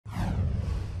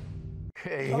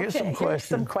Okay, here's some Here's questions.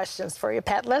 some questions for you,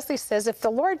 Pat. Leslie says, if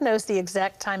the Lord knows the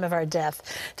exact time of our death,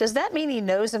 does that mean he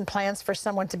knows and plans for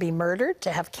someone to be murdered,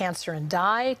 to have cancer and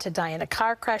die, to die in a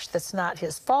car crash that's not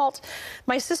his fault?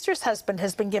 My sister's husband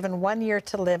has been given 1 year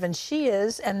to live, and she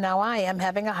is, and now I am,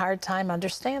 having a hard time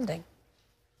understanding.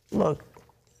 Look,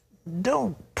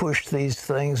 don't push these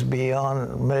things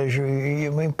beyond measure. I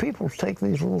mean, people take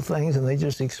these little things and they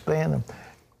just expand them.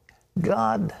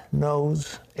 God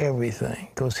knows everything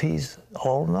because he's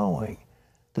all-knowing.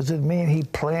 Does it mean he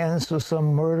plans for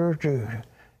some murder to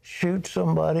shoot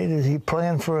somebody? Does he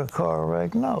plan for a car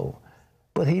wreck? No.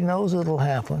 But he knows it'll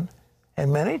happen,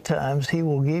 and many times he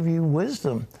will give you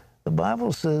wisdom. The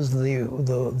Bible says the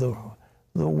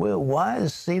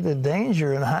wise see the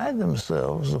danger and hide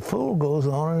themselves. The fool goes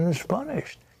on and is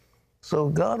punished. So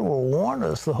God will warn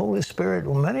us. The Holy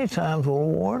Spirit many times will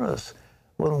warn us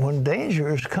when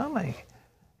danger is coming.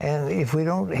 And if we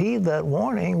don't heed that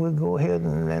warning, we go ahead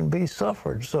and be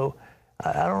suffered. So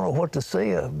I don't know what to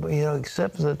say,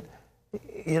 except that,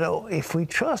 if we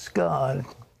trust God,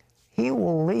 he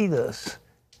will lead us.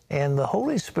 And the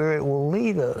Holy Spirit will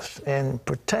lead us and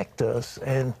protect us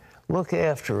and look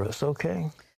after us,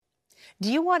 okay?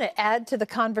 Do you want to add to the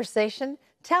conversation?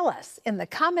 Tell us in the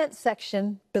comment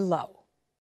section below.